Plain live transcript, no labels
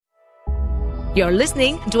You're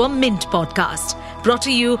listening to a Mint podcast brought to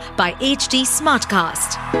you by HT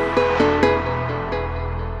Smartcast.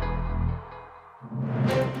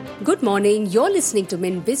 Good morning. You're listening to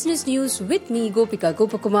Mint Business News with me, Gopika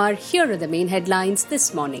Gopakumar. Here are the main headlines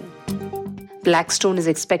this morning. Blackstone is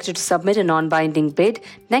expected to submit a non-binding bid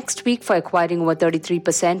next week for acquiring over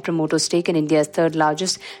 33% promoter stake in India's third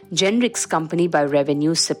largest generics company by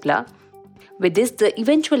revenue, Cipla. With this, the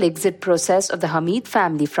eventual exit process of the Hamid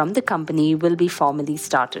family from the company will be formally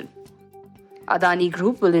started. Adani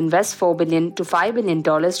Group will invest $4 billion to $5 billion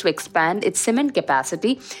to expand its cement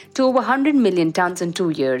capacity to over 100 million tons in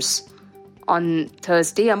 2 years. On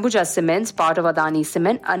Thursday, Ambuja Cements, part of Adani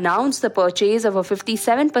Cement, announced the purchase of a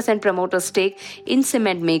 57% promoter stake in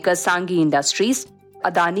cement maker Sanghi Industries.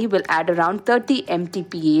 Adani will add around 30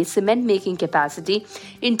 MTPA cement making capacity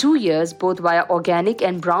in 2 years, both via organic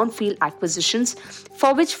and brownfield acquisitions,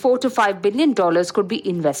 for which $4 to $5 billion could be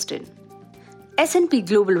invested. S&P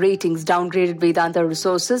Global Ratings downgraded Vedanta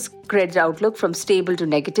Resources' credit outlook from stable to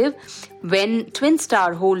negative when Twin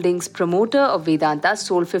Star Holdings, promoter of Vedanta,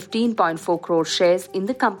 sold 15.4 crore shares in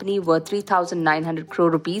the company worth 3,900 crore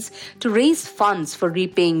rupees to raise funds for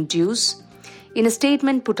repaying dues. In a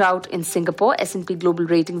statement put out in Singapore, S&P Global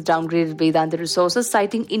Ratings downgraded Vedanta Resources,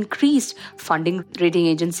 citing increased funding. Rating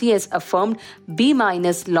agency has affirmed B-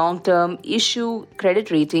 long-term issue credit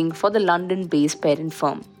rating for the London-based parent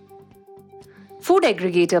firm. Food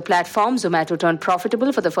aggregator platform Zomato turned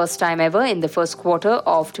profitable for the first time ever in the first quarter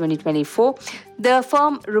of 2024. The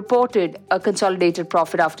firm reported a consolidated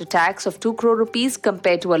profit after tax of 2 crore rupees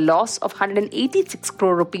compared to a loss of 186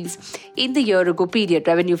 crore rupees in the year-ago period.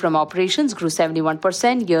 Revenue from operations grew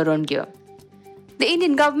 71% year-on-year. The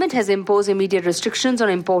Indian government has imposed immediate restrictions on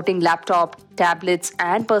importing laptop, tablets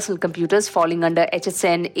and personal computers falling under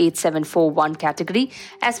HSN 8741 category.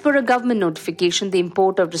 As per a government notification, the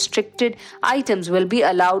import of restricted items will be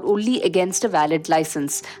allowed only against a valid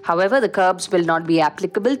license. However, the curbs will not be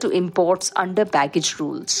applicable to imports under baggage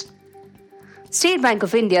rules. State Bank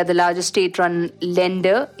of India, the largest state-run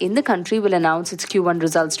lender in the country, will announce its Q1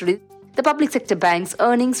 results today. The public sector bank's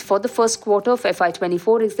earnings for the first quarter of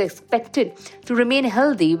FY24 is expected to remain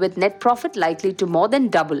healthy, with net profit likely to more than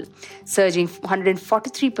double, surging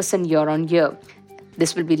 143% year-on-year.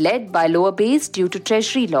 This will be led by lower base due to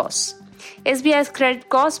treasury loss. SBI's credit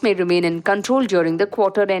costs may remain in control during the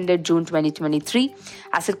quarter ended June 2023.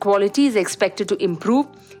 Asset quality is expected to improve.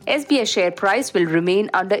 SBI share price will remain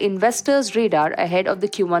under investors' radar ahead of the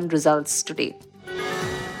Q1 results today.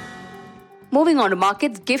 Moving on to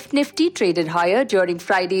markets, Gift Nifty traded higher during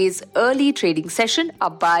Friday's early trading session,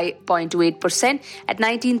 up by 0.28% at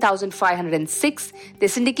 19,506.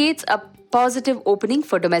 This indicates a positive opening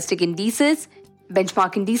for domestic indices.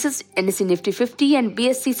 Benchmark indices, NSE Nifty 50 and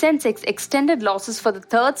BSE Sensex extended losses for the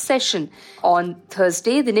third session. On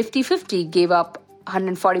Thursday, the Nifty 50 gave up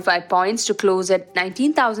 145 points to close at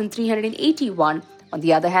 19,381. On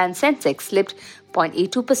the other hand, Sensex slipped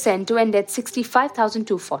 0.82% to end at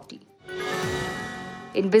 65,240.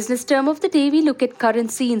 In business term of the day, we look at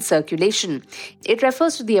currency in circulation. It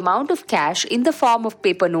refers to the amount of cash in the form of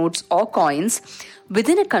paper notes or coins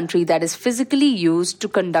within a country that is physically used to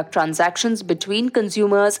conduct transactions between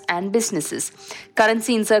consumers and businesses.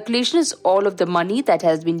 Currency in circulation is all of the money that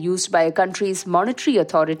has been used by a country's monetary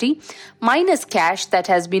authority minus cash that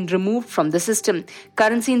has been removed from the system.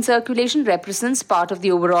 Currency in circulation represents part of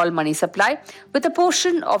the overall money supply, with a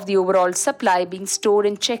portion of the overall supply being stored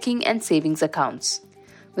in checking and savings accounts.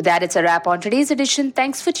 With that, it's a wrap on today's edition.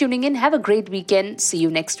 Thanks for tuning in. Have a great weekend. See you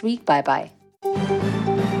next week. Bye-bye.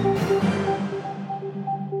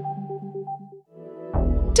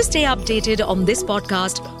 To stay updated on this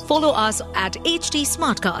podcast, follow us at HT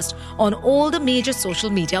Smartcast on all the major social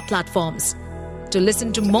media platforms. To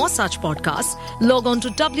listen to more such podcasts, log on to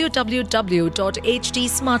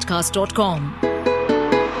www.htsmartcast.com.